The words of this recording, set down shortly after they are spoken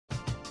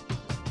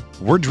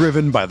We're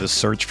driven by the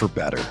search for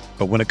better.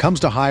 But when it comes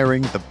to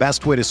hiring, the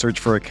best way to search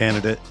for a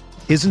candidate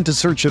isn't to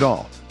search at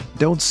all.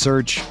 Don't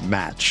search,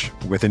 match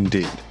with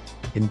Indeed.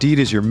 Indeed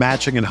is your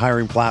matching and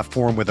hiring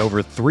platform with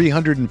over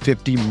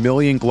 350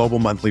 million global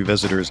monthly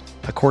visitors,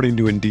 according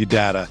to Indeed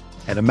data,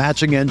 and a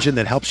matching engine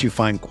that helps you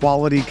find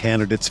quality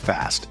candidates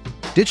fast.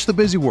 Ditch the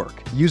busy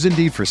work. Use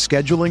Indeed for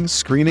scheduling,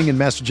 screening, and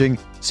messaging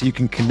so you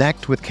can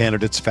connect with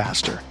candidates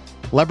faster.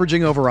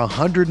 Leveraging over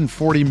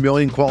 140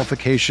 million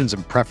qualifications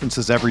and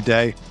preferences every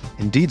day,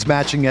 Indeed's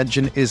matching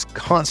engine is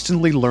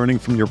constantly learning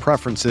from your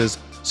preferences,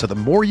 so the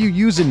more you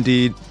use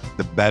Indeed,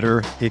 the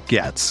better it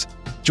gets.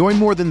 Join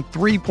more than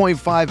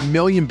 3.5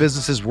 million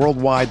businesses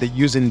worldwide that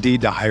use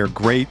Indeed to hire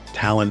great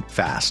talent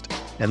fast.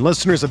 And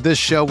listeners of this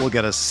show will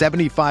get a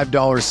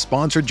 $75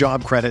 sponsored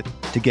job credit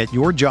to get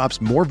your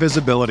jobs more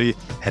visibility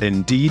at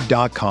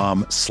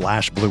Indeed.com/Blue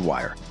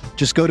Wire.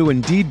 Just go to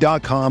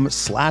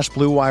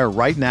Indeed.com/Blue Wire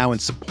right now and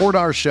support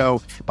our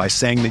show by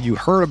saying that you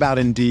heard about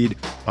Indeed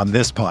on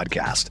this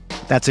podcast.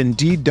 That's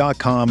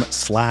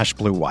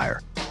Indeed.com/Blue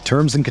Wire.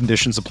 Terms and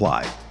conditions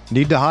apply.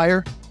 Need to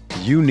hire?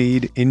 You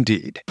need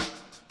Indeed.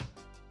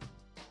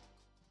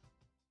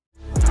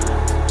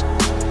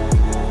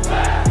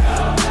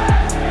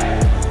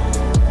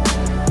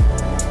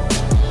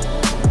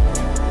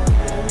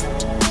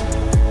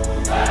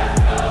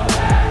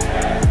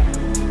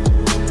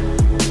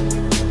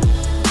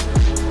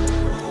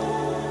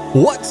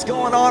 What's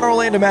going on,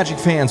 Orlando Magic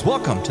fans?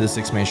 Welcome to the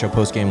Six Man Show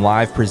Postgame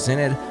Live,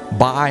 presented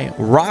by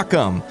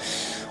Rock'em.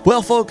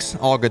 Well, folks,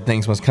 all good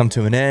things must come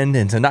to an end,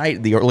 and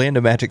tonight the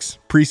Orlando Magic's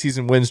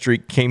preseason win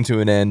streak came to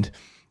an end.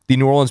 The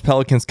New Orleans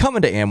Pelicans come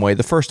into Amway,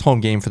 the first home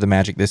game for the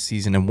Magic this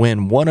season, and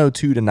win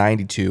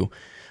 102-92.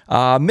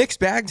 Mixed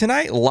bag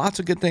tonight, lots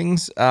of good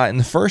things in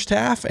the first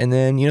half, and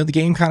then, the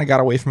game kind of got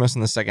away from us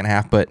in the second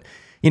half, but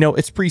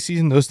it's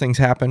preseason. Those things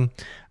happen,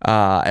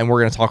 and we're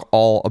going to talk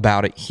all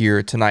about it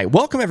here tonight.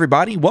 Welcome,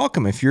 everybody.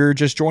 Welcome. If you're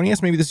just joining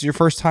us, maybe this is your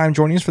first time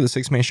joining us for the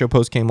Six Man Show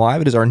Postgame Live.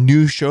 It is our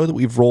new show that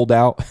we've rolled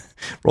out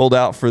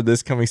for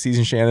this coming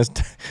season.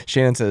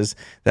 Shannon says,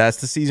 that's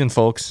the season,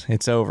 folks.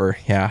 It's over.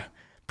 Yeah.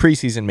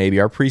 Preseason, maybe.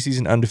 Our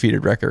preseason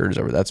undefeated record is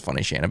over. That's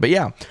funny, Shannon. But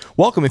yeah,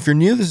 welcome. If you're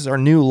new, this is our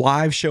new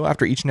live show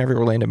after each and every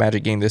Orlando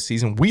Magic game this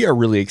season. We are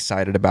really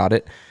excited about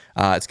it.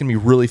 It's going to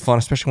be really fun,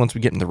 especially once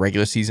we get in the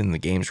regular season and the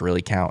games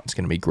really count. It's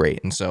going to be great.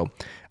 And so,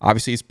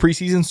 obviously, it's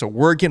preseason, so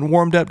we're getting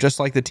warmed up just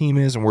like the team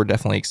is, and we're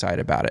definitely excited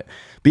about it.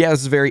 But yeah, this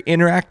is a very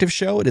interactive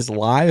show. It is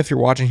live if you're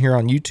watching here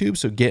on YouTube,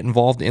 so get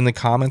involved in the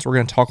comments. We're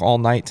going to talk all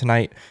night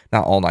tonight.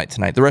 Not all night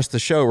tonight. The rest of the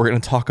show, we're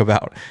going to talk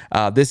about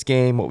this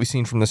game, what we've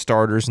seen from the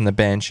starters and the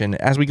bench, and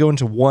as we go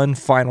into one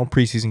final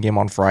preseason game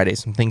on Friday,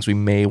 some things we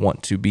may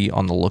want to be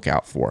on the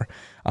lookout for.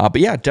 But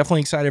yeah,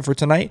 definitely excited for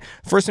tonight.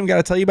 First thing we got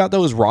to tell you about,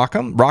 though, is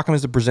Rock'em. Rock'em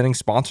is the presenting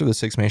sponsor of the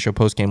Six Man Show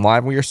Postgame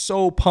Live. We are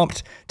so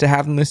pumped to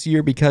have them this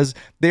year because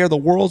they are the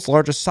world's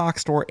largest sock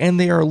store, and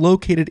they are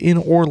located in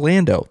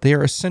Orlando. They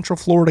are a Central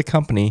Florida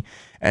company,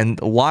 and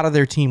a lot of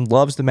their team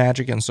loves the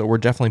Magic, and so we're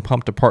definitely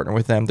pumped to partner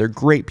with them. They're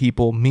great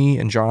people. Me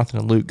and Jonathan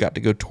and Luke got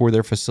to go tour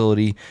their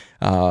facility.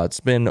 It's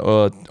been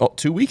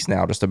 2 weeks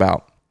now, just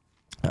about.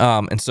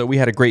 And so we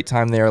had a great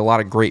time there, a lot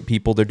of great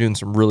people. They're doing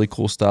some really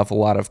cool stuff, a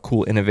lot of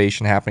cool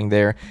innovation happening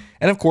there.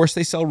 And of course,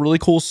 they sell really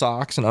cool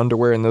socks and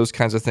underwear and those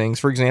kinds of things.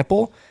 For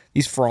example,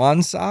 these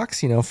Franz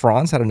socks,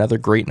 Franz had another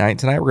great night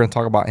tonight. We're going to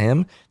talk about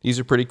him. These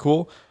are pretty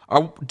cool.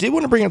 I did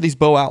want to bring up these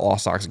Bo Outlaw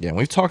socks again.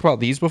 We've talked about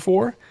these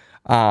before.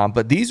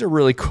 But these are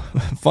really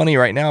funny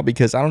right now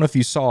because I don't know if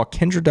you saw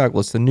Kendra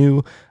Douglas, the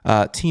new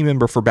team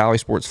member for Bally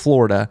Sports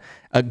Florida,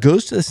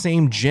 goes to the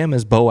same gym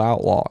as Bo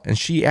Outlaw. And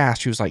she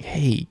was like,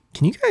 hey,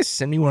 can you guys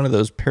send me one of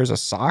those pairs of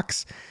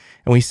socks?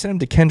 And we sent them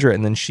to Kendra,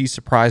 and then she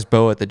surprised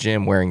Bo at the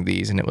gym wearing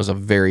these, and it was a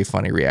very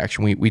funny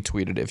reaction. We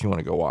tweeted it if you want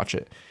to go watch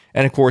it.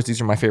 And of course,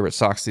 these are my favorite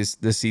socks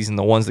this season,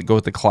 the ones that go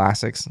with the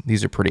classics.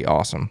 These are pretty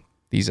awesome.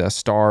 These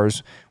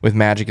stars with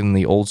Magic and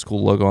the old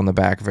school logo on the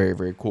back, very,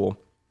 very cool.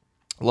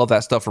 Love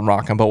that stuff from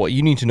Rock'em. But what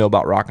you need to know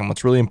about Rock'em,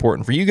 what's really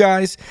important for you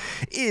guys,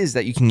 is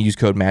that you can use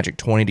code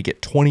MAGIC20 to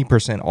get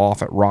 20%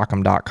 off at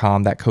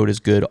Rock'em.com. That code is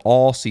good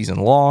all season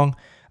long.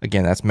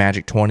 Again, that's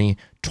MAGIC20,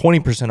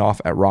 20%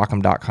 off at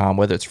Rock'em.com,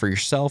 whether it's for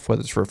yourself,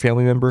 whether it's for a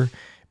family member,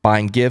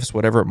 buying gifts,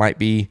 whatever it might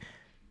be.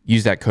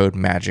 Use that code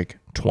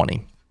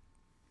MAGIC20.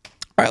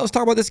 All right, let's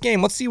talk about this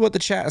game. Let's see what the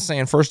chat is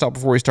saying first off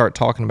before we start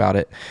talking about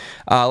it.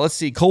 Let's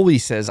see. Colby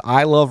says,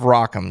 I love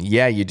Rock'em.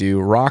 Yeah, you do.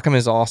 Rock'em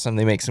is awesome.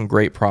 They make some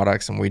great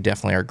products, and we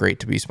definitely are great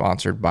to be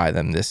sponsored by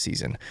them this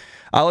season.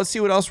 Let's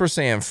see what else we're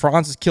saying.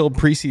 Franz has killed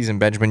preseason,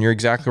 Benjamin. You're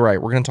exactly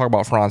right. We're going to talk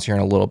about Franz here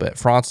in a little bit.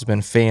 Franz has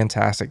been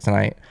fantastic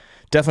tonight.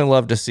 Definitely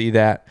love to see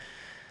that.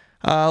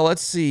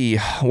 Let's see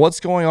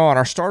what's going on.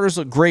 Our starters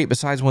look great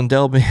besides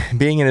Wendell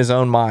being in his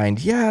own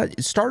mind. Yeah,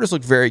 starters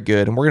look very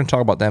good, and we're going to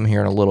talk about them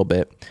here in a little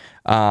bit.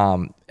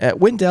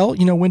 Wendell,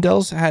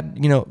 Wendell's had,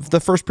 the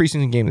first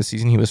preseason game of the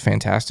season, he was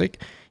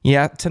fantastic.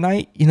 Yeah,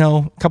 tonight,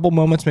 a couple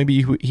moments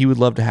maybe he would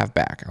love to have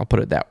back. I'll put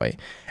it that way.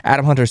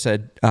 Adam Hunter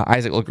said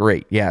Isaac looked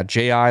great. Yeah,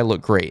 J.I.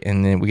 looked great.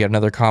 And then we got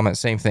another comment,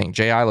 same thing.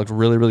 J.I. looked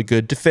really, really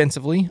good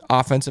defensively,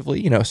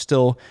 offensively,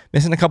 still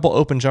missing a couple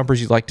open jumpers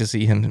you'd like to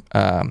see him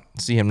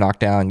knock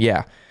down.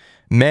 Yeah.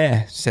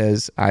 Meh,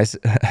 says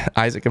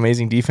Isaac,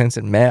 amazing defense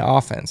and meh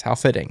offense. How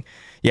fitting.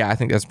 Yeah, I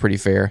think that's pretty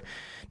fair.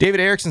 David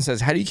Erickson says,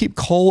 how do you keep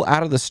Cole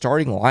out of the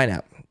starting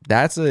lineup?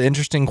 That's an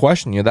interesting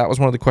question. That was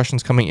one of the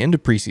questions coming into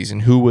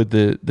preseason. Who would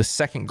the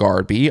second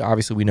guard be?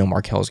 Obviously, we know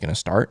Markelle is going to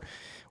start.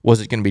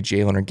 Was it going to be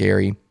Jalen or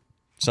Gary?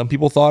 Some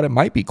people thought it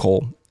might be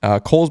Cole.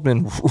 Cole's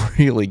been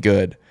really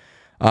good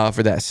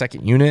for that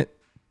second unit.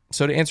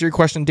 So to answer your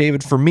question,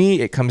 David, for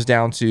me, it comes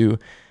down to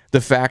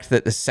the fact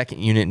that the second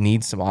unit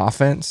needs some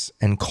offense,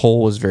 and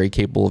Cole was very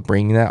capable of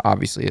bringing that,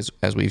 obviously,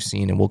 as we've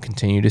seen and will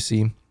continue to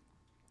see.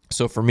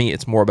 So for me,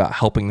 it's more about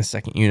helping the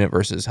second unit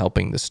versus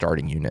helping the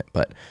starting unit.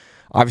 But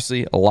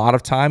obviously, a lot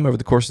of time over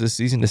the course of the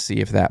season to see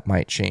if that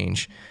might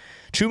change.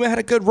 Chuma had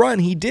a good run.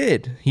 He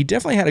did. He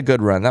definitely had a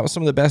good run. That was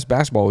some of the best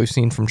basketball we've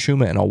seen from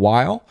Chuma in a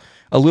while.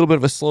 A little bit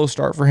of a slow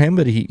start for him,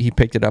 but he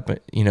picked it up,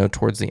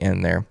 towards the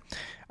end there.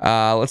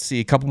 Let's see.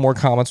 A couple more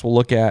comments we'll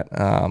look at.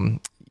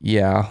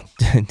 Yeah,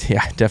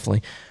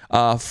 definitely.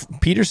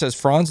 Peter says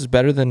Franz is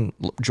better than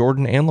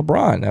Jordan and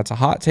LeBron. That's a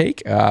hot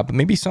take, but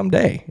maybe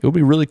someday. It would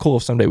be really cool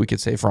if someday we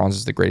could say Franz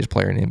is the greatest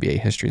player in NBA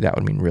history. That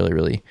would mean really,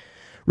 really,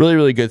 really,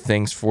 really good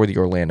things for the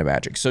Orlando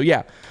Magic. So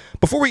yeah,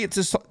 before we get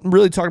to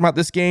really talk about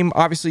this game,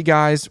 obviously,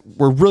 guys,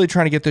 we're really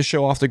trying to get this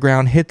show off the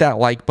ground. Hit that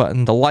like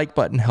button. The like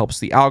button helps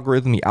the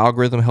algorithm. The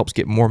algorithm helps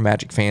get more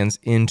Magic fans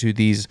into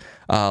these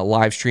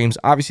live streams.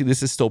 Obviously,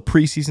 this is still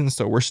preseason,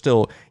 so we're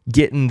still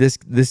getting this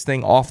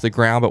thing off the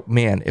ground. But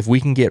man, if we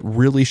can get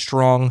really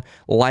strong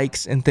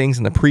likes and things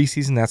in the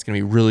preseason, that's going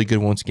to be really good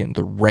once we get into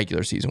the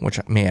regular season, which,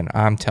 man,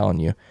 I'm telling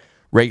you,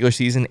 regular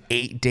season,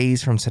 8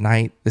 days from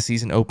tonight, the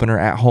season opener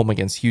at home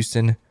against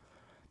Houston.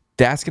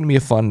 That's going to be a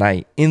fun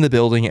night in the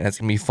building, and it's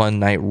going to be a fun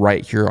night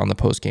right here on the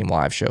Postgame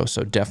Live show.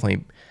 So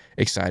definitely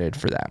excited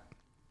for that.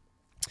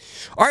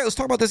 All right, let's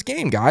talk about this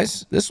game,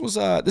 guys. This was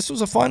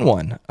a fun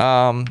one,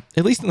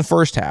 at least in the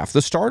first half.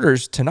 The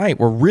starters tonight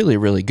were really,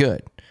 really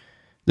good.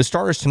 The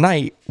starters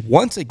tonight,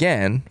 once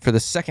again, for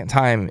the second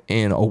time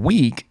in a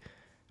week,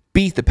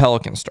 beat the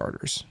Pelicans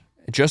starters,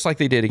 just like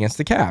they did against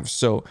the Cavs.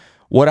 So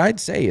what I'd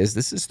say is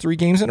this is 3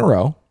 games in a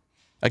row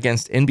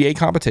against NBA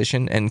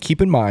competition, and keep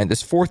in mind,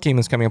 this 4th game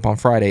that's coming up on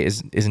Friday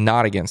is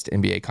not against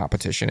NBA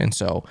competition, and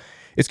so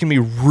it's going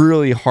to be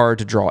really hard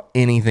to draw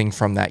anything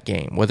from that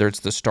game, whether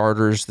it's the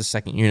starters, the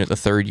second unit, the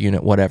third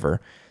unit,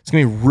 whatever. It's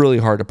going to be really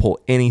hard to pull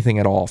anything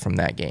at all from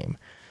that game.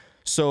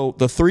 So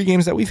the 3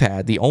 games that we've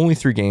had, the only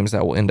 3 games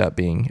that will end up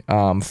being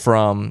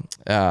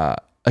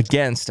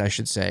against, I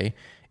should say,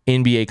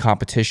 NBA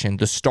competition,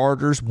 the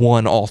starters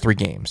won all 3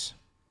 games.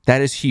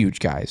 That is huge,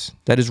 guys.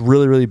 That is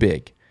really, really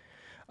big.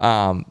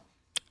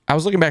 I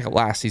was looking back at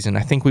last season.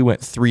 I think we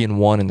went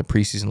 3-1 in the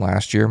preseason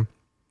last year.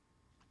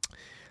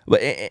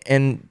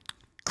 And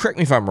correct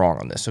me if I'm wrong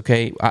on this,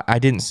 okay? I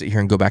didn't sit here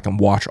and go back and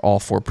watch all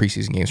 4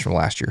 preseason games from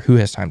last year. Who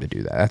has time to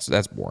do that?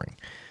 That's boring.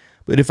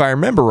 But if I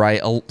remember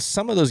right,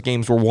 some of those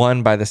games were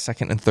won by the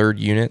second and third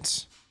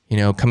units,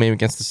 coming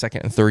against the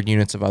second and third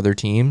units of other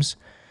teams.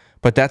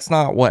 But that's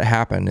not what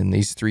happened in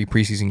these 3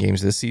 preseason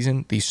games this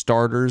season. The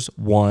starters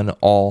won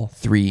all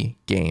 3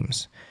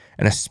 games.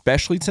 And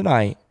especially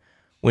tonight,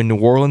 when New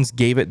Orleans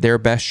gave it their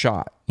best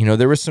shot.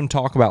 There was some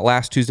talk about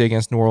last Tuesday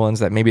against New Orleans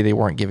that maybe they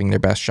weren't giving their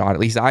best shot. At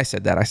least I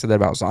said that. I said that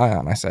about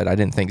Zion. I said I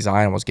didn't think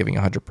Zion was giving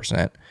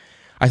 100%.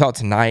 I thought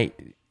tonight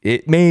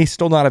it may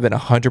still not have been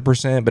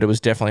 100%, but it was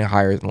definitely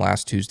higher than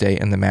last Tuesday,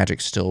 and the Magic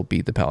still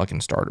beat the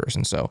Pelican starters.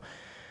 And so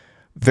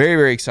very,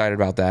 very excited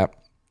about that.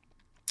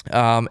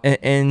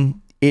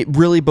 And it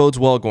really bodes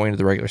well going into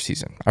the regular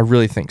season. I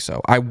really think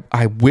so.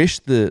 I wish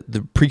the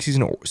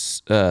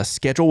preseason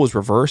schedule was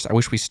reversed. I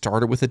wish we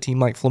started with a team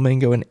like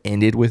Flamengo and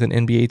ended with an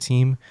NBA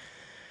team.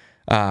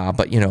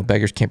 But,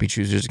 beggars can't be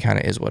choosers. It kind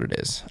of is what it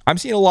is. I'm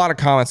seeing a lot of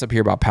comments up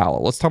here about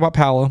Paolo. Let's talk about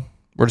Paolo.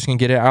 We're just going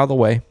to get it out of the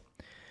way.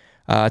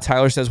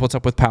 Tyler says, what's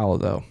up with Paolo,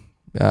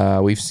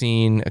 though? We've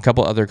seen a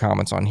couple other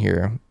comments on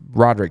here.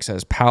 Roderick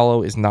says,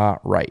 Paolo is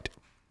not right.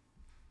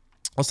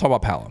 Let's talk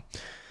about Paolo.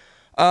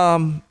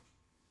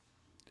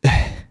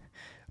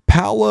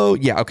 Paolo,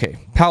 yeah, okay.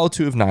 Paolo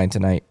 2 of 9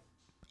 tonight.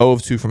 0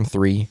 of 2 from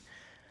 3.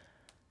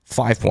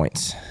 5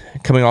 points.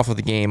 Coming off of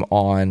the game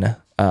on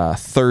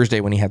Thursday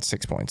when he had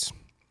 6 points.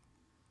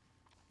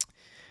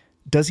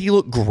 Does he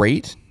look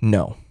great?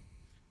 No.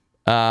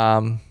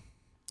 Am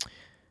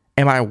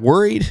I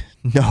worried?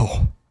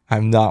 No,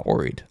 I'm not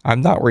worried.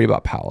 I'm not worried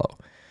about Paolo.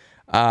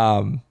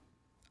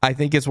 I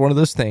think it's one of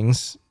those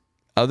things.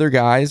 Other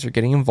guys are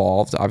getting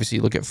involved. Obviously,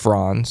 you look at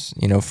Franz.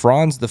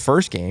 Franz, the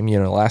first game,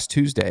 last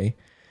Tuesday,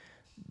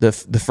 the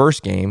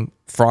first game,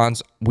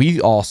 Franz, we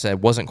all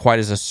said, wasn't quite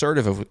as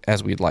assertive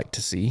as we'd like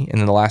to see. And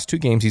in the last 2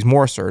 games, he's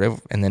more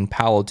assertive, and then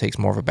Paolo takes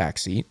more of a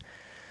backseat.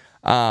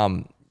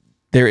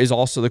 There is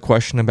also the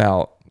question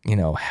about,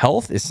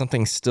 health? Is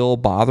something still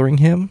bothering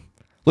him?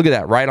 Look at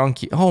that, right on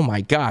cue. Oh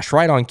my gosh,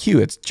 right on cue.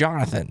 It's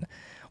Jonathan.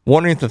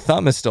 Wondering if the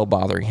thumb is still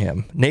bothering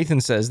him.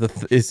 Nathan says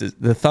is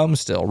the thumb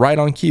still right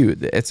on cue.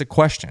 It's a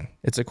question.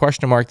 It's a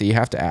question mark that you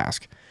have to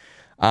ask.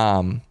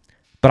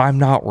 But I'm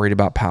not worried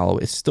about Paolo.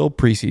 It's still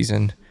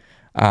preseason.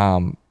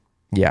 I'm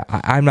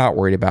not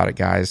worried about it,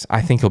 guys.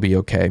 I think he'll be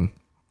okay.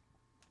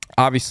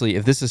 Obviously,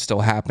 if this is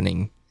still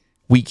happening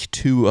week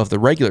 2 of the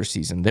regular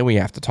season, then we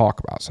have to talk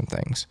about some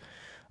things.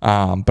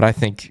 But I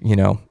think,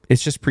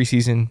 it's just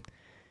preseason,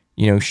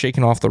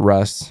 shaking off the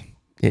rust.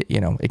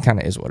 It kind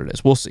of is what it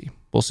is. We'll see.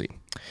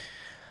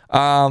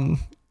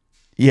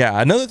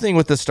 Another thing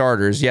with the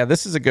starters.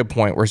 This is a good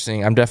point.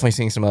 I'm definitely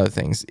seeing some other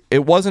things.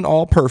 It wasn't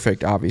all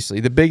perfect, obviously.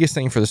 The biggest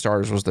thing for the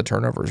starters was the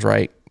turnovers,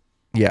 right?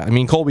 Yeah,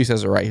 Colby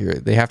says it right here.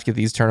 They have to get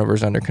these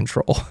turnovers under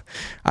control.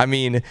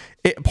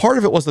 Part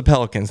of it was the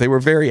Pelicans. They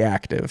were very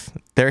active.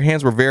 Their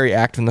hands were very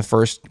active in the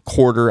first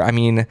quarter. I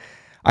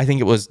think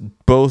it was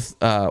both,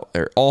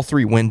 all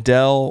three.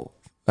 Wendell.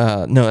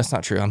 No, that's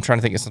not true. I'm trying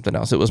to think of something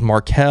else. It was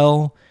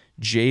Markelle,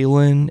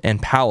 Jalen,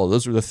 and Paolo.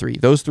 Those were the three.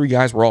 Those three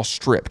guys were all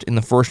stripped in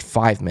the first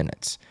 5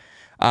 minutes.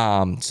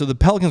 So the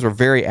Pelicans were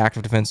very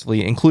active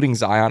defensively, including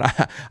Zion.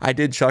 I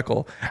did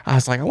chuckle. I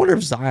was like, I wonder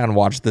if Zion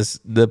watched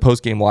the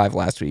post-game live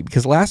last week,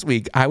 because last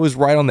week I was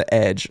right on the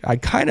edge. I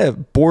kind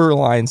of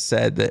borderline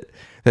said that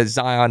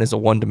Zion is a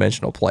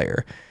one-dimensional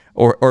player,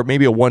 or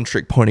maybe a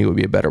one-trick pony would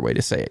be a better way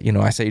to say it.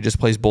 I say he just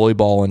plays bully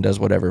ball and does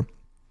whatever.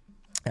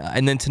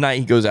 And then tonight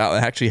he goes out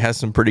and actually has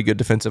some pretty good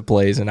defensive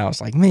plays, and I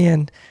was like,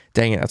 man,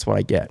 dang it, that's what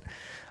I get.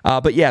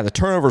 But yeah, the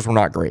turnovers were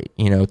not great.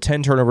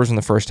 10 turnovers in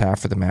the first half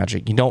for the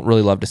Magic. You don't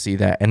really love to see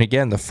that. And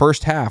again, the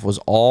first half was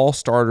all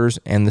starters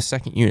and the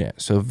second unit.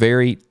 So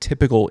very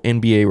typical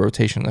NBA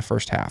rotation in the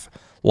first half.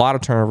 A lot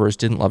of turnovers.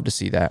 Didn't love to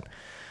see that.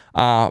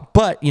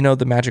 But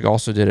the Magic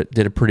also did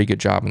a pretty good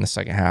job in the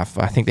second half.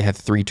 I think they had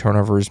 3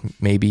 turnovers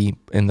maybe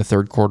in the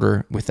third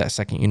quarter with that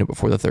second unit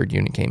before the third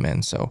unit came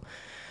in. So,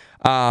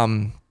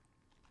 I'm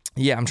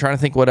trying to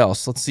think what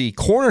else. Let's see.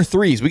 Corner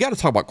threes. We got to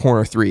talk about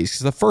corner threes,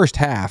 because the first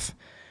half,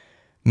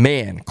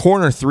 man,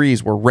 corner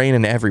threes were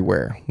raining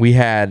everywhere. We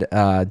had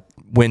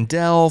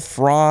Wendell,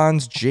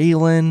 Franz,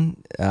 Jalen.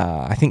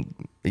 I think,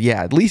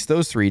 at least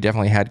those 3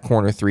 definitely had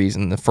corner threes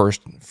in the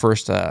first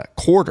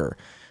quarter,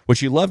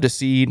 which you love to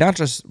see. Not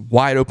just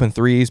wide open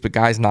threes, but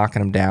guys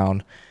knocking them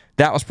down.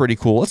 That was pretty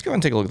cool. Let's go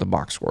and take a look at the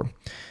box score,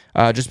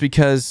 just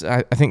because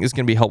I think it's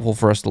going to be helpful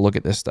for us to look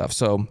at this stuff.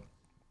 So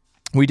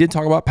we did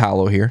talk about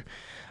Paolo here.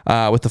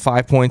 With the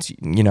 5 points,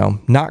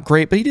 not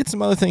great, but he did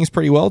some other things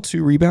pretty well.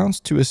 2 rebounds,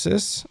 2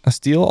 assists, a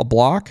steal, a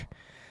block.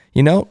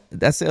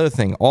 That's the other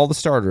thing. All the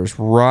starters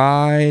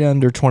right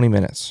under 20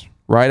 minutes.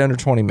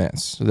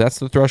 So that's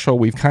the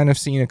threshold we've kind of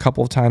seen a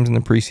couple of times in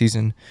the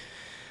preseason.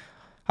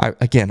 I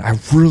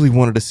really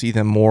wanted to see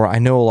them more. I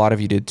know a lot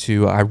of you did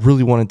too. I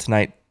really wanted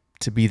tonight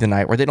to be the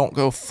night where they don't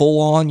go full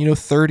on,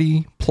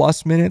 30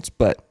 plus minutes,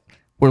 but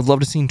would have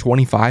loved to seen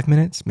 25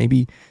 minutes,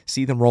 maybe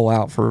see them roll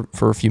out for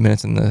a few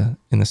minutes in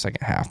the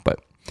second half. But,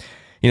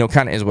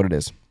 kind of is what it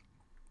is.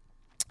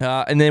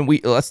 And then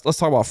let's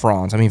talk about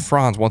Franz.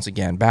 Franz, once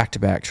again,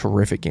 back-to-back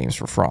terrific games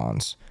for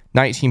Franz.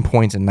 19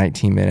 points in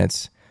 19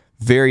 minutes.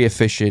 Very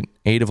efficient,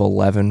 8 of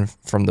 11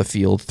 from the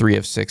field, 3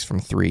 of 6 from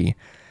 3.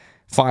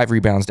 5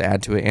 rebounds to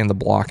add to it, and the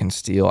block and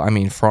steal.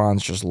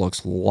 Franz just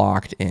looks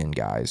locked in,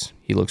 guys.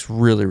 He looks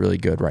really, really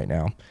good right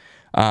now,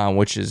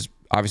 which is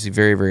obviously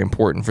very, very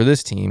important for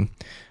this team.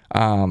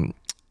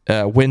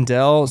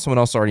 Wendell, someone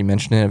else already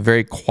mentioned it, a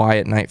very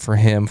quiet night for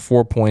him.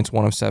 4 points,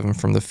 1 of 7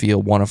 from the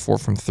field, 1 of 4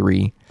 from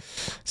 3.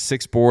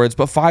 6 boards,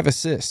 but 5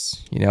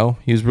 assists.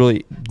 He was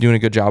really doing a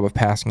good job of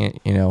passing it,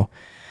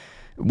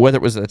 whether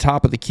it was at the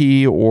top of the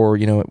key or,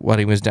 when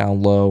he was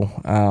down low.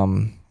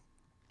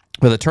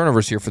 But the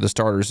turnovers here for the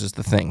starters is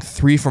the thing.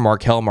 3 for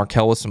Markelle.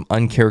 Markelle with some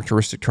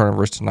uncharacteristic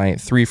turnovers tonight.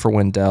 3 for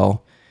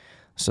Wendell.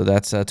 So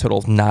that's a total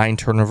of 9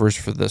 turnovers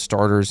for the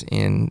starters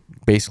in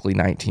basically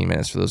 19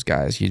 minutes for those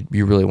guys.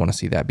 You really want to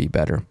see that be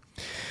better.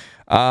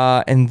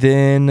 And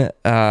then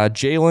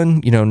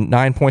Jalen,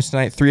 9 points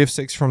tonight, 3 of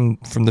 6 from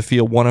the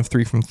field, 1 of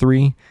 3 from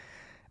 3.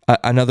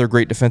 Another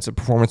great defensive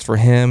performance for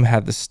him.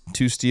 Had the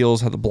 2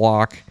 steals, had the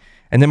block.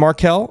 And then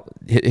Markelle,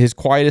 his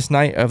quietest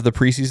night of the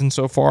preseason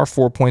so far,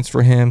 4 points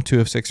for him, 2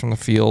 of 6 from the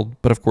field.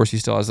 But of course, he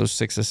still has those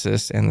 6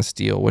 assists and the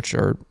steal, which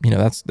are,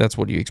 that's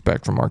what you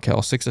expect from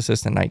Markelle. 6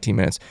 assists in 19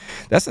 minutes.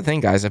 That's the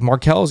thing, guys. If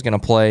Markelle is going to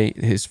play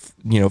his,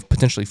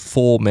 potentially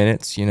full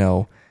minutes,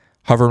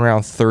 hovering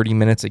around 30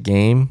 minutes a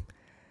game,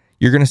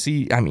 you're going to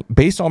see,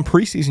 based on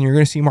preseason, you're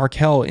going to see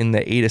Markelle in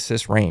the 8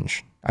 assist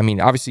range.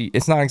 Obviously,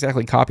 it's not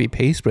exactly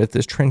copy-paste, but if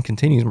this trend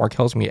continues,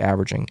 Markelle's going to be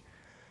averaging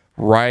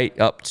right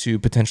up to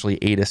potentially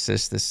 8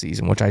 assists this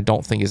season, which I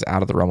don't think is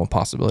out of the realm of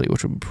possibility,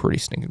 which would be pretty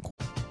stinking cool.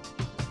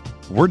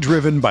 We're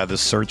driven by the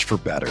search for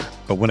better.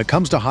 But when it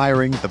comes to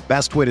hiring, the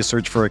best way to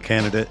search for a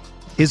candidate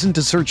isn't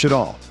to search at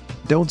all.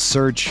 Don't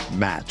search,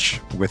 match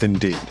with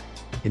Indeed.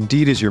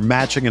 Indeed is your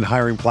matching and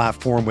hiring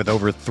platform with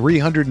over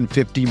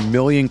 350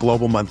 million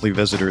global monthly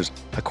visitors,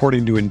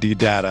 according to Indeed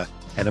data,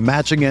 and a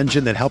matching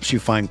engine that helps you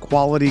find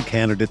quality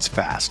candidates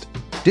fast.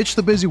 Ditch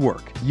the busy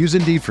work. Use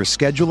Indeed for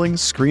scheduling,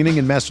 screening,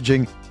 and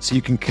messaging so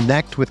you can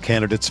connect with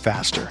candidates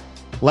faster.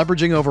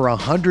 Leveraging over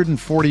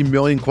 140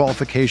 million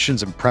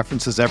qualifications and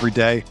preferences every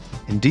day,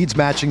 Indeed's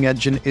matching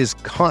engine is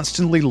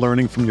constantly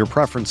learning from your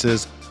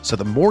preferences, so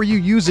the more you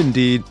use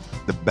Indeed,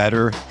 the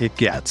better it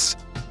gets.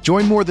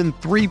 Join more than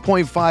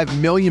 3.5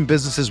 million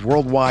businesses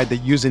worldwide that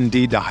use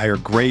Indeed to hire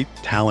great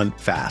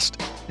talent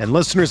fast. And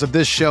listeners of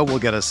this show will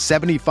get a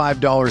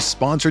 $75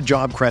 sponsored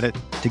job credit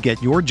to get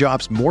your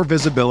jobs more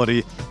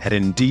visibility at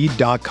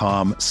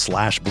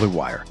Indeed.com/Blue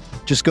Wire.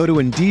 Just go to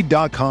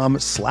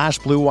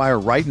Indeed.com/Blue Wire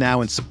right now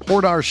and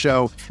support our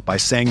show by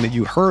saying that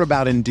you heard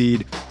about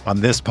Indeed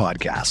on this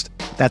podcast.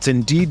 That's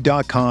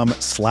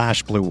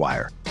Indeed.com/Blue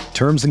Wire.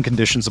 Terms and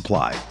conditions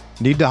apply.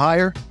 Need to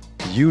hire?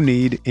 You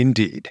need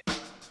Indeed.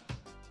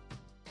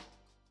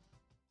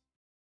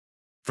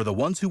 For the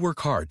ones who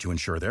work hard to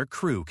ensure their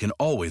crew can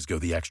always go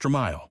the extra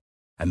mile,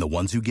 and the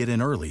ones who get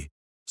in early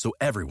so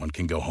everyone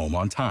can go home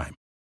on time,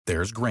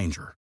 there's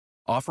Grainger,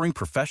 offering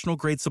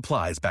professional-grade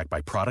supplies backed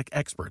by product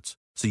experts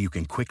so you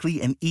can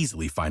quickly and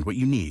easily find what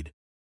you need.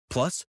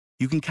 Plus,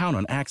 you can count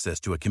on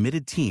access to a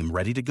committed team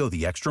ready to go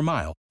the extra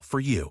mile for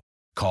you.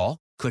 Call,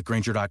 click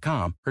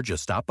Grainger.com, or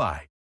just stop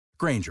by.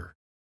 Grainger,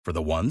 for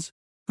the ones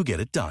who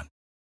get it done.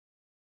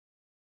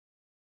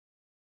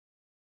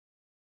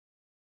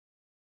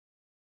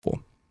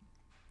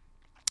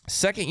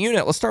 Second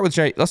unit, let's start with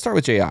JI.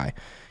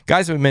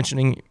 Guys have been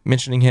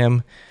mentioning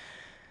him.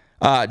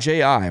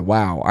 JI,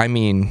 wow. I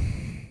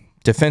mean,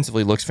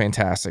 defensively looks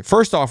fantastic.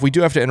 First off, we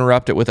do have to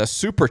interrupt it with a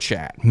super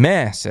chat.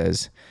 Meh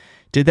says,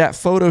 did that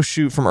photo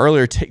shoot from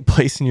earlier take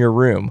place in your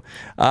room?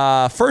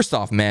 First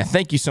off, Meh,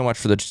 thank you so much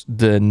for the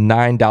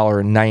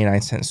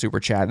 $9.99 super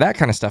chat. That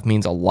kind of stuff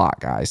means a lot,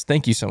 guys.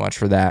 Thank you so much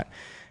for that.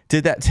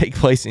 Did that take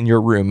place in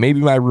your room?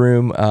 Maybe my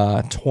room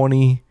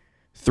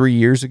 23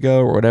 years ago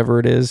or whatever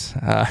it is.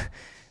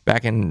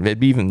 Back in, it'd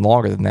be even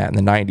longer than that in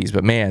the 90s.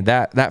 But man,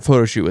 that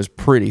photo shoot was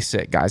pretty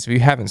sick, guys. If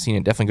you haven't seen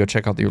it, definitely go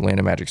check out the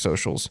Orlando Magic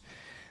socials.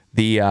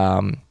 The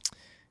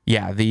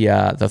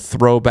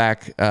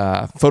throwback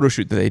photo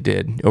shoot that they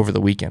did over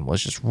the weekend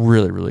was just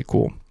really, really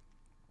cool.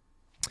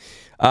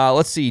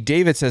 Let's see.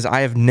 David says,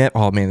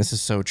 oh man, this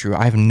is so true.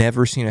 I have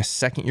never seen a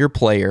second-year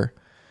player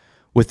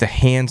with the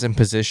hands and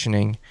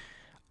positioning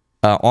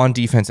on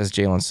defense as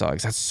Jalen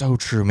Suggs. That's so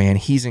true, man.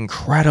 He's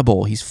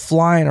incredible. He's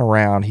flying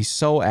around. He's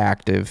so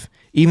active.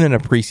 Even in a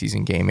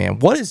preseason game, man.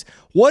 What is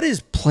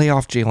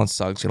playoff Jalen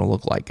Suggs going to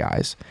look like,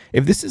 guys?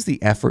 If this is the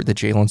effort that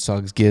Jalen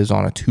Suggs gives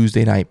on a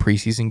Tuesday night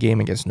preseason game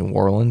against New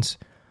Orleans,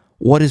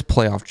 what is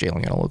playoff Jalen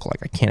going to look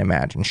like? I can't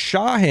imagine.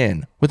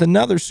 Shahin with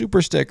another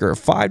super sticker,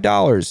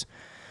 $5.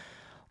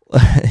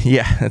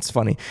 Yeah, that's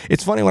funny.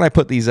 It's funny when I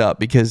put these up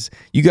because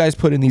you guys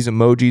put in these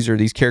emojis or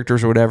these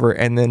characters or whatever,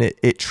 and then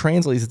it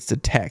translates it to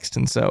text.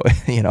 And so,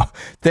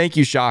 thank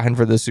you, Shahin,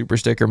 for the super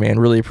sticker, man.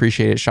 Really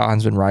appreciate it.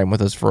 Shahin's been riding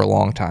with us for a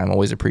long time.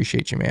 Always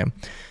appreciate you, man.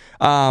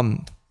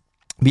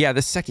 But yeah,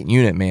 the second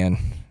unit, man,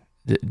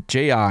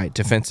 J.I.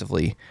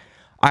 defensively,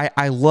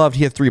 I loved,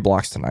 he had 3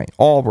 blocks tonight.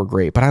 All were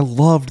great, but I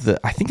loved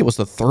I think it was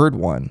the third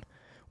one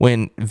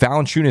when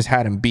Valanciunas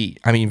had him beat.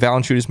 I mean,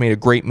 Valanciunas made a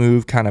great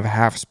move, kind of a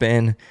half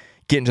spin,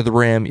 getting to the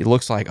rim. It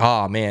looks like,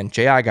 oh man,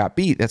 J.I. got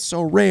beat. That's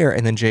so rare.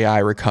 And then J.I.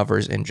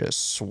 recovers and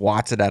just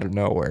swats it out of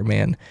nowhere,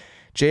 man.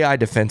 J.I.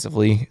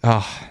 defensively,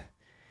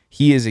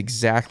 he is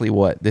exactly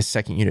what this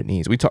second unit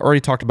needs. We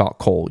already talked about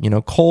Cole.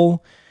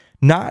 Cole,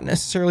 not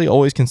necessarily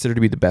always considered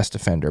to be the best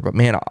defender, but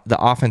man,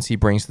 the offense he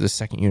brings to the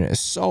second unit is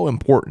so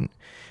important.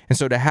 And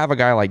so to have a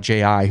guy like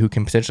J.I. who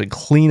can potentially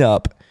clean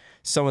up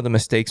some of the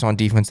mistakes on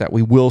defense that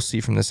we will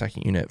see from the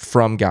second unit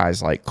from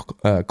guys like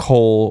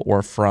Cole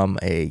or from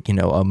a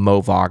Mo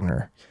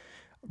Wagner.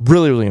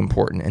 Really, really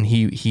important. And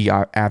he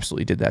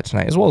absolutely did that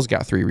tonight, as well as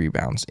got 3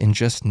 rebounds in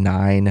just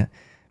under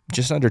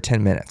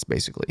 10 minutes,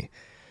 basically.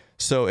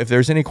 So if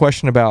there's any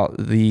question about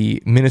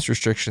the minutes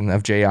restriction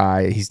of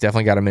J.I., he's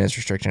definitely got a minutes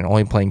restriction,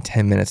 only playing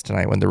 10 minutes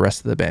tonight when the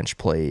rest of the bench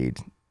played,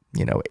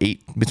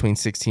 between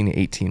 16 and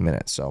 18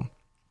 minutes. So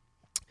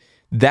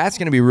that's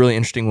going to be really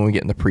interesting when we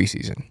get in the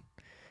preseason.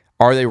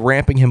 Are they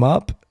ramping him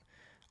up,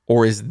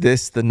 or is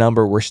this the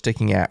number we're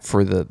sticking at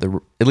for the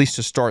at least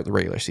to start the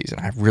regular season?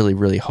 I really,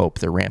 really hope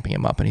they're ramping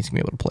him up and he's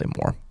going to be able to play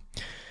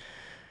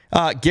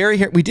more. Gary,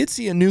 here we did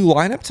see a new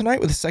lineup tonight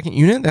with the second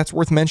unit. That's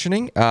worth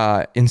mentioning.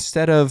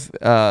 Instead of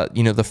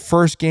the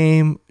first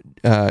game,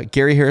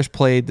 Gary Harris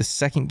played. The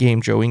second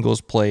game, Joe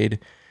Ingles played.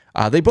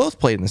 They both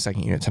played in the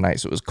second unit tonight.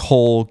 So it was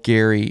Cole,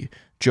 Gary,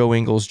 Joe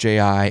Ingles,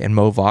 J.I., and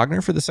Mo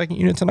Wagner for the second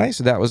unit tonight.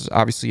 So that was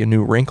obviously a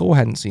new wrinkle.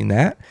 Hadn't seen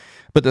that.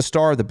 But the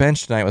star of the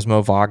bench tonight was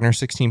Mo Wagner.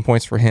 16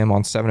 points for him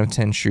on 7 of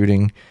 10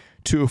 shooting,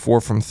 2 of 4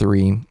 from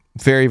 3.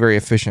 Very, very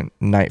efficient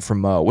night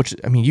from Mo, which,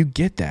 I mean, you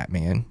get that,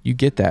 man. You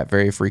get that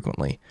very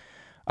frequently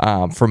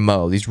from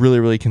Mo. These really,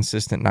 really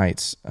consistent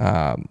nights.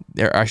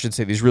 I should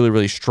say these really,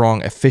 really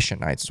strong,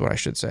 efficient nights is what I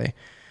should say,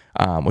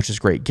 which is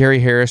great. Gary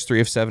Harris, 3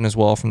 of 7 as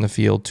well from the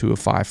field, 2 of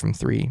 5 from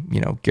 3.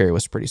 Gary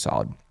was pretty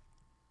solid.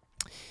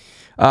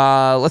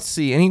 Let's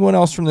see. Anyone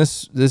else from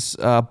this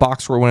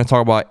box score we want to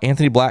talk about?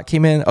 Anthony Black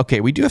came in.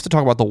 Okay, we do have to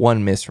talk about the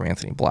one miss from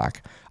Anthony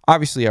Black.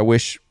 Obviously, I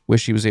wish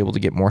he was able to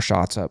get more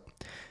shots up.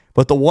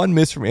 But the one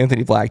miss from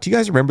Anthony Black, do you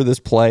guys remember this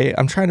play?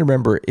 I'm trying to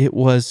remember. It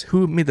was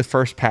who made the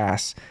first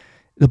pass?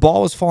 The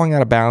ball was falling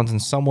out of bounds,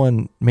 and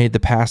someone made the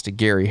pass to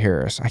Gary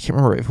Harris. I can't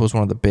remember if it was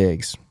one of the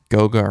bigs,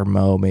 Goga or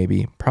Mo,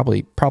 maybe.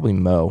 Probably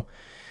Mo.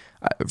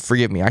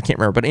 Forgive me, I can't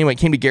remember. But anyway, it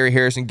came to Gary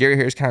Harris, and Gary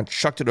Harris kind of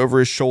chucked it over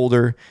his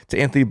shoulder to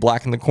Anthony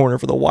Black in the corner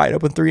for the wide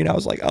open three. And I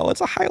was like, oh,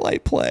 it's a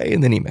highlight play.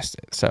 And then he missed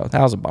it. So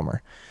that was a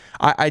bummer.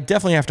 I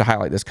definitely have to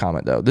highlight this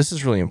comment, though. This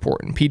is really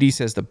important. PD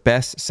says the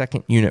best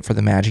second unit for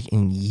the Magic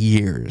in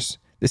years.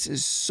 This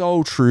is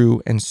so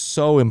true and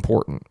so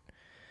important.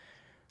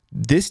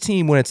 This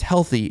team, when it's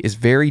healthy, is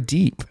very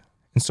deep.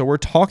 And so we're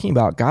talking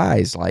about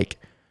guys like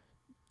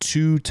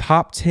 2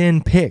 top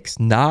 10 picks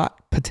not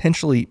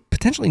potentially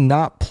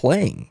not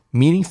playing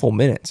meaningful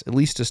minutes, at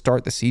least to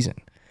start the season,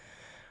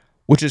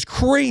 which is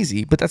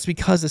crazy, but that's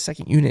because the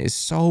second unit is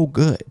so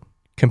good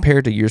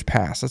compared to years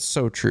past. That's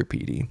so true,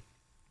 PD.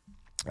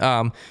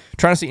 Trying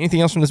to see anything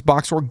else from this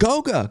box score.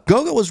 Goga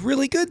was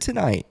really good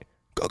tonight.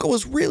 Goga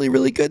was really,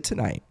 really good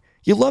tonight.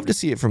 You love to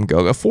see it from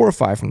Goga. 4 of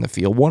 5 from the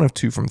field, 1 of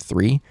 2 from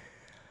 3.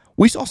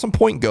 We saw some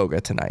point Goga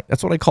tonight.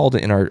 That's what I called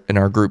it in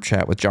our group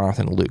chat with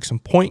Jonathan and Luke. Some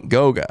point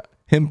Goga.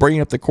 Him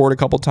bringing up the court a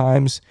couple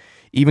times,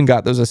 even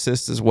got those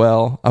assists as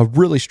well. A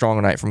really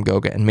strong night from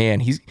Goga, and man,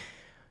 he's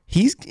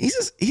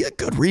a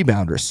good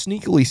rebounder,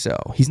 sneakily so.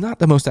 He's not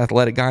the most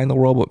athletic guy in the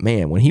world, but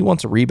man, when he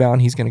wants a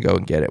rebound, he's going to go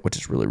and get it, which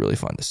is really, really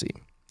fun to see.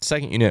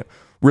 Second unit,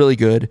 really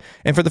good.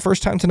 And for the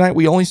first time tonight,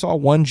 we only saw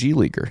one G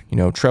Leaguer.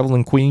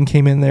 Trevelyan Queen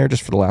came in there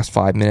just for the last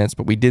 5 minutes,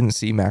 but we didn't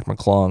see Mac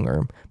McClung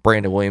or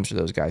Brandon Williams or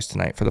those guys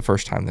tonight for the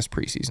first time this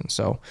preseason.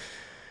 So,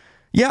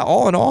 yeah,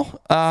 all in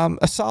all,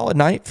 a solid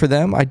night for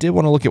them. I did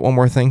want to look at one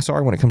more thing,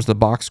 when it comes to the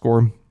box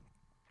score.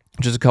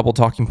 Just a couple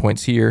talking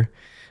points here.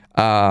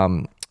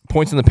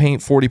 Points in the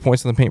paint, 40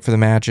 points in the paint for the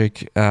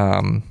Magic.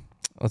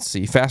 Let's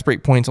see, fast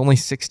break points, only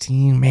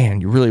 16.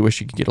 Man, you really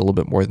wish you could get a little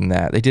bit more than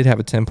that. They did have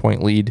a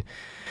 10-point lead,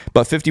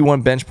 but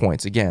 51 bench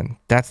points. Again,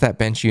 that's that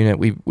bench unit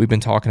we've been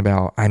talking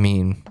about. I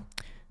mean,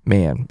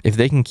 man, if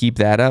they can keep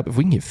that up, if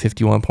we can get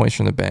 51 points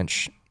from the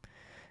bench,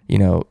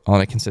 on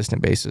a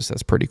consistent basis,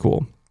 that's pretty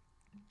cool.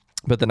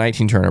 But the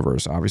 19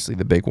 turnovers, obviously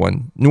the big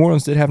one. New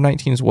Orleans did have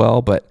 19 as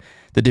well, but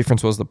the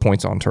difference was the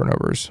points off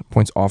turnovers,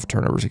 24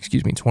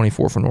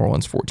 for New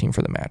Orleans, 14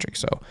 for the Magic.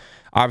 So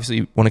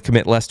obviously want to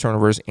commit less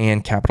turnovers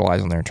and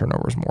capitalize on their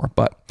turnovers more.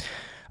 But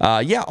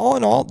yeah, all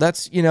in all,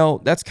 that's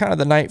kind of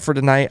the night for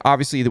tonight.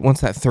 Obviously,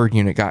 once that third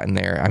unit got in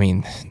there, I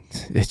mean,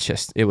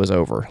 it was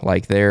over.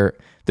 Like their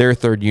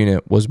third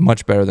unit was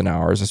much better than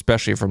ours,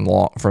 especially from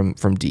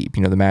deep.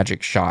 The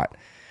Magic shot.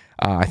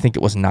 I think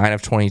it was 9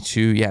 of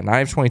 22. Yeah,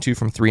 9 of 22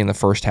 from 3 in the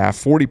first half,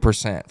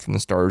 40% from the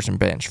starters and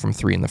bench from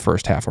 3 in the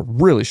first half. A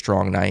really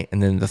strong night.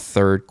 And then the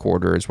third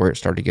quarter is where it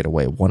started to get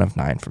away. 1 of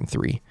 9 from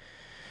 3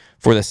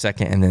 for the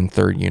second and then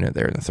third unit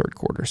there in the third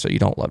quarter. So you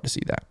don't love to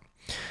see that.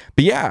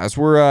 But yeah, as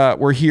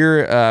we're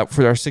here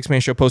for our Six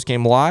Man Show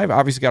Postgame Live,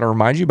 obviously got to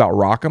remind you about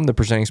Rock'em, the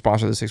presenting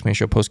sponsor of the Six Man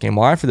Show Postgame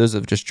Live. For those that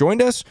have just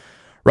joined us,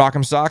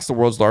 Rock'em Socks, the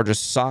world's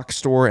largest sock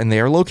store, and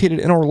they are located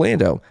in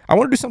Orlando. I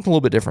want to do something a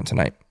little bit different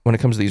tonight when it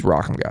comes to these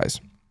Rock'em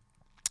guys,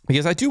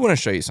 because I do want to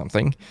show you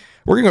something.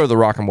 We're going to go to the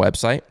Rock'em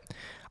website.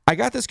 I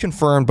got this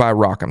confirmed by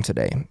Rock'em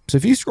today. So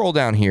if you scroll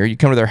down here, you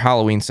come to their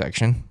Halloween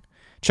section.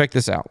 Check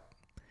this out.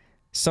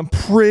 Some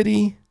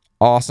pretty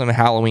awesome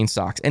Halloween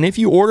socks. And if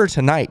you order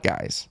tonight,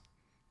 guys,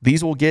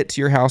 these will get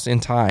to your house in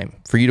time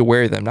for you to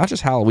wear them, not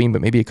just Halloween,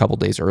 but maybe a couple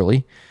days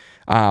early,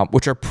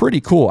 which are pretty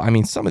cool. I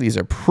mean, some of these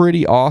are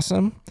pretty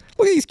awesome.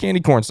 Look at these candy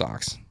corn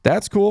socks.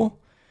 That's cool.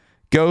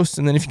 Ghost.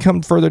 And then if you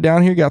come further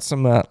down here, you got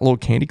some little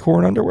candy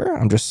corn underwear.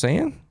 I'm just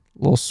saying. A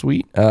little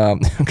sweet.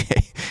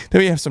 Okay. Then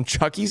we have some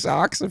Chucky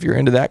socks if you're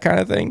into that kind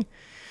of thing.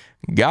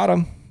 Got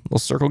them. Little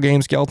Circle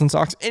Game skeleton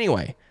socks.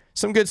 Anyway,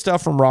 some good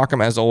stuff from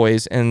Rock'em as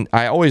always. And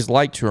I always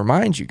like to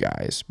remind you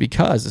guys,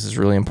 because this is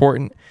really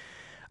important,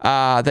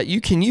 that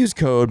you can use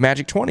code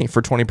MAGIC20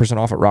 for 20%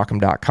 off at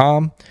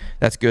Rock'em.com.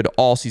 That's good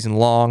all season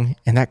long,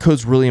 and that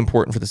code's really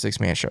important for the Six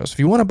Man Show. So if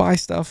you want to buy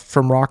stuff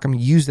from Rock'em,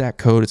 use that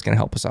code. It's going to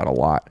help us out a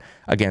lot.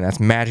 Again, that's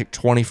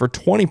MAGIC20 for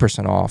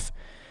 20% off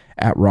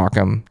at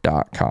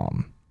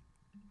Rock'em.com.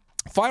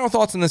 Final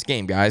thoughts on this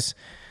game, guys.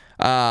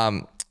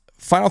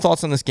 Final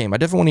thoughts on this game. I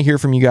definitely want to hear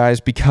from you guys,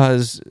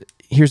 because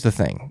here's the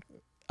thing.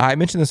 I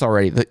mentioned this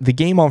already. The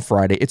game on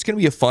Friday, it's going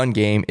to be a fun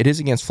game. It is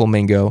against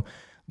Flamengo.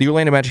 The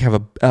Orlando Magic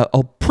have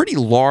a pretty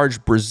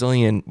large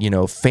Brazilian,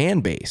 fan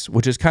base,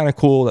 which is kind of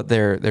cool that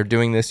they're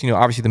doing this.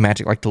 Obviously the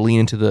Magic like to lean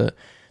into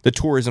the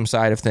tourism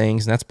side of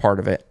things, and that's part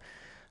of it.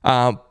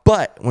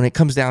 But when it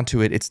comes down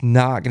to it, it's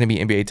not going to be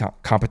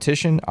NBA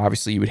competition.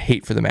 Obviously, you would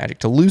hate for the Magic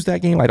to lose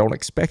that game. I don't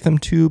expect them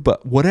to,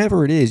 but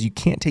whatever it is, you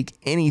can't take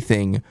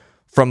anything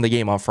from the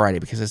game on Friday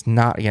because it's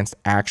not against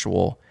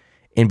actual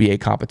NBA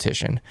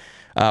competition.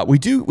 We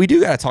do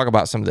got to talk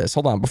about some of this.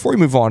 Hold on. Before we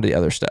move on to the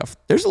other stuff,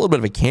 there's a little bit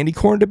of a candy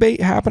corn debate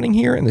happening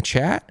here in the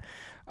chat.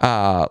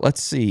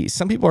 Let's see.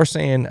 Some people are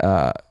saying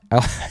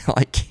I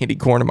like candy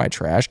corn in my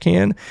trash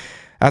can.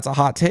 That's a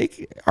hot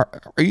take.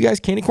 Are you guys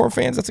candy corn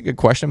fans? That's a good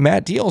question.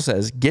 Matt Deal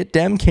says, get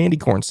them candy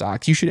corn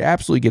socks. You should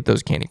absolutely get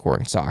those candy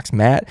corn socks,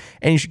 Matt.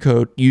 And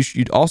you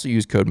should also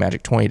use code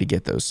MAGIC20 to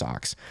get those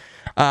socks.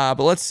 But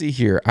let's see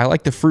here. I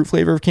like the fruit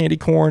flavor of candy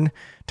corn.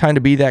 Time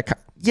to be that.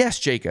 Yes,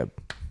 Jacob.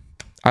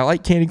 I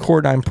like candy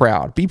corn. I'm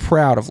proud. Be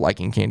proud of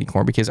liking candy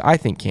corn because I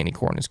think candy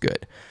corn is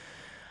good.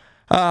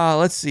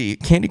 Let's see.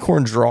 Candy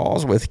corn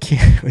draws with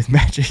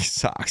Magic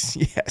socks.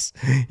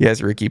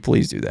 Yes, Ricky,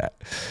 please do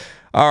that.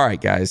 All right,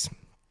 guys.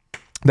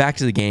 Back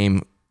to the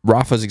game.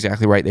 Rafa's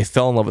exactly right. They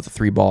fell in love with the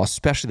 3-ball,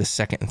 especially the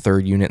second and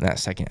third unit in that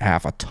second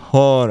half. A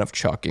ton of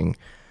chucking.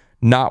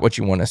 Not what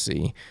you want to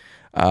see.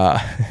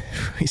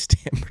 We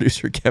stand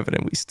producer Kevin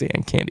and we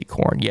stand candy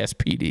corn. Yes,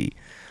 PD.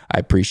 I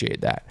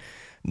appreciate that.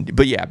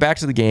 But yeah, back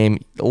to the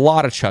game. A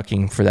lot of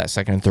chucking for that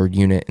second and third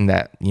unit in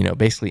that,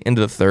 basically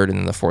into the third and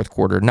then the fourth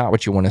quarter. Not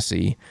what you want to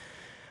see.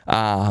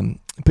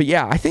 But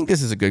yeah, I think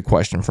this is a good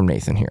question from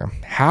Nathan here.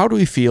 How do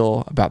we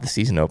feel about the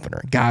season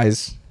opener?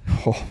 Guys,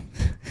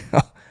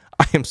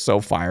 I am so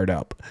fired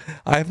up.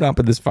 I have not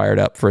been this fired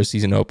up for a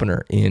season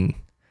opener in,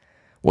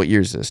 what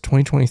year is this?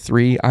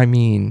 2023? I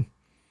mean,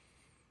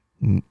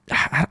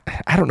 I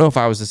don't know if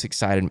I was this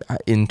excited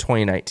in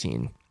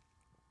 2019.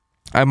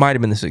 I might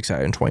have been this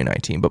excited in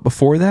 2019, but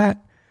before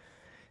that,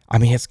 I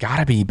mean, it's got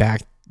to be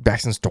back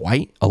since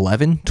Dwight,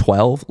 11,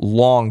 12,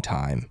 long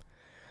time.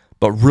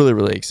 But really,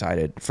 really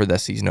excited for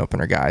this season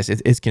opener, guys.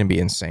 It's going to be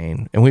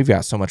insane, and we've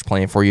got so much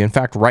playing for you. In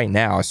fact, right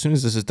now, as soon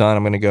as this is done,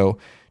 I'm going to go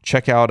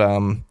check out,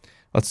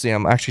 let's see,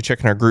 I'm actually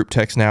checking our group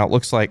text now. It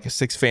looks like a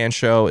 6-fan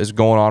show is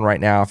going on right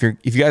now. If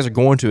you guys are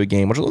going to a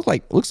game, which it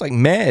looks like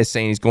Meh is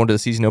saying he's going to the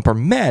season opener.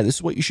 Meh, this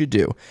is what you should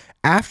do.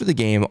 After the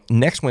game,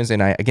 next Wednesday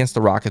night against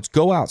the Rockets,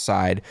 go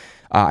outside.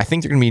 I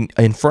think they're going to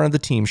be in front of the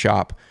team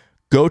shop.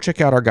 Go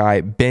check out our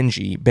guy,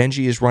 Benji.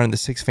 Benji is running the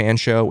 6-fan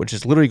show, which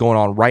is literally going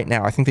on right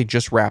now. I think they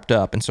just wrapped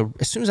up. And so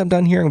as soon as I'm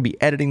done here, I'm going to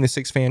be editing the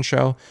 6-fan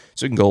show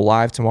so we can go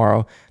live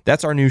tomorrow.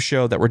 That's our new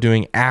show that we're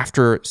doing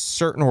after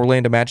certain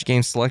Orlando Magic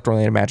games, select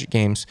Orlando Magic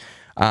games,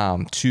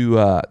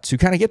 to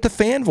kind of get the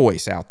fan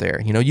voice out there.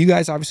 You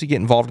guys obviously get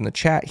involved in the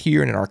chat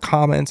here and in our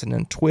comments and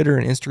on Twitter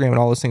and Instagram, and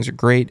all those things are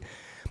great.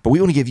 But we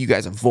want to give you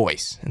guys a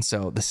voice. And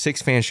so the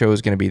 6-fan show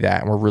is going to be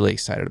that, and we're really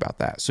excited about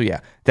that. So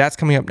yeah, that's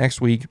coming up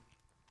next week.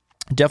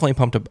 Definitely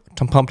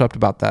pumped up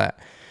about that.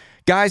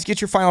 Guys, get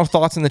your final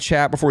thoughts in the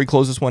chat before we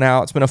close this one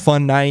out. It's been a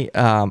fun night.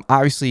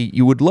 Obviously,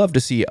 you would love to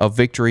see a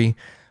victory,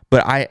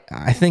 but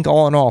I think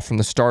all in all, from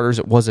the starters,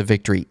 it was a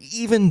victory.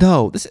 Even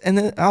though, and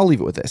then I'll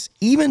leave it with this,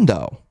 even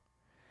though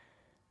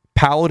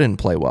Paolo didn't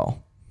play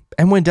well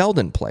and Wendell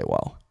didn't play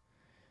well,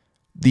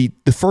 the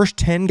first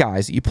 10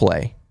 guys that you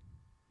play,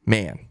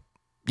 man,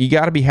 you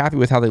got to be happy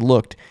with how they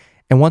looked.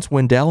 And once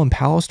Wendell and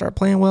Paolo start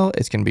playing well,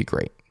 it's going to be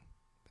great.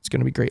 It's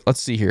going to be great.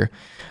 Let's see here.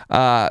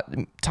 Ty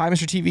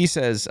Mr. TV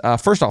says,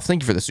 first off,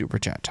 thank you for the super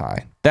chat,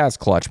 Ty. That's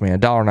clutch, man.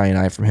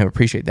 $1.99 from him.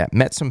 Appreciate that.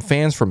 Met some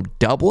fans from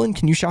Dublin.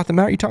 Can you shout them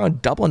out? You talking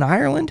about Dublin,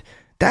 Ireland?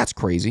 That's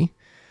crazy.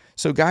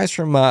 So guys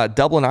from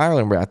Dublin,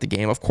 Ireland were at the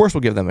game. Of course,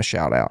 we'll give them a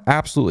shout out.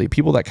 Absolutely.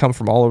 People that come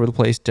from all over the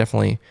place,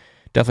 definitely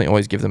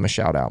always give them a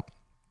shout out.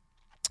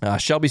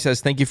 Shelby says,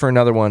 thank you for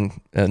another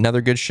one.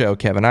 Another good show,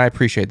 Kevin. I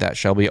appreciate that,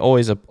 Shelby.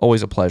 Always a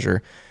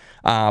pleasure.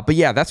 But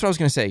yeah, that's what I was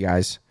going to say,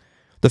 guys.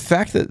 The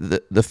fact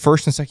that the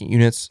first and second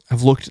units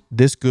have looked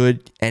this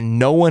good and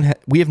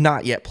we have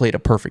not yet played a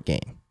perfect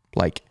game.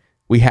 Like,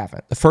 we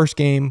haven't. The first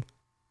game,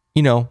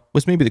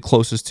 was maybe the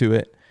closest to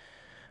it.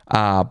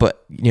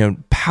 But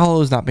Paolo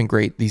has not been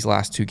great these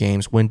last 2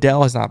 games.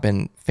 Wendell has not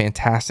been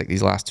fantastic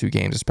these last 2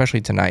 games, especially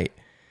tonight.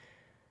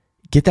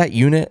 Get that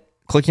unit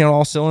clicking on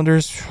all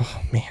cylinders.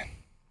 Oh, man,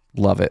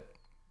 love it.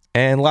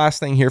 And last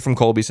thing here from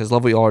Colby says,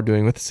 love what y'all are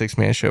doing with the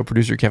 6-man show.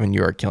 Producer Kevin,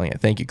 you are killing it.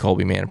 Thank you,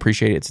 Colby, man.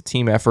 Appreciate it. It's a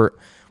team effort.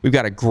 We've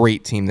got a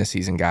great team this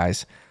season,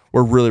 guys.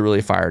 We're really,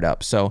 really fired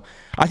up. So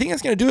I think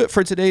that's going to do it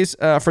for tonight's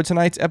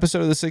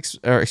episode of the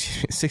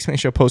 6-man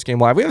show postgame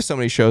live. We have so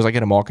many shows, I get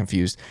them all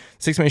confused.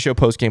 6-man show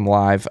postgame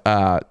live.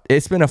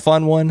 It's been a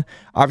fun one.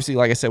 Obviously,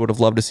 like I said, would have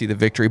loved to see the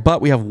victory,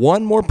 but we have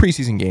one more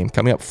preseason game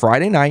coming up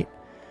Friday night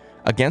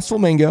against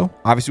Flamingo.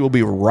 Obviously, we'll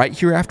be right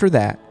here after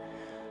that.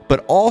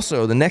 But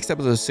also, the next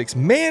episode of the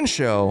 6-man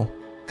show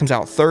comes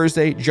out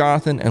Thursday.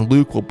 Jonathan and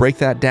Luke will break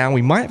that down.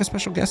 We might have a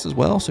special guest as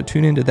well, so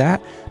tune into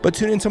that. But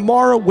tune in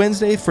tomorrow,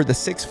 Wednesday, for the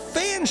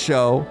 6-fan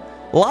show.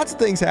 Lots of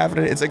things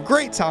happening. It's a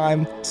great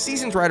time.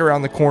 Season's right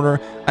around the corner.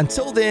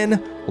 Until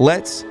then,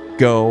 let's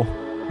go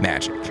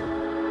Magic.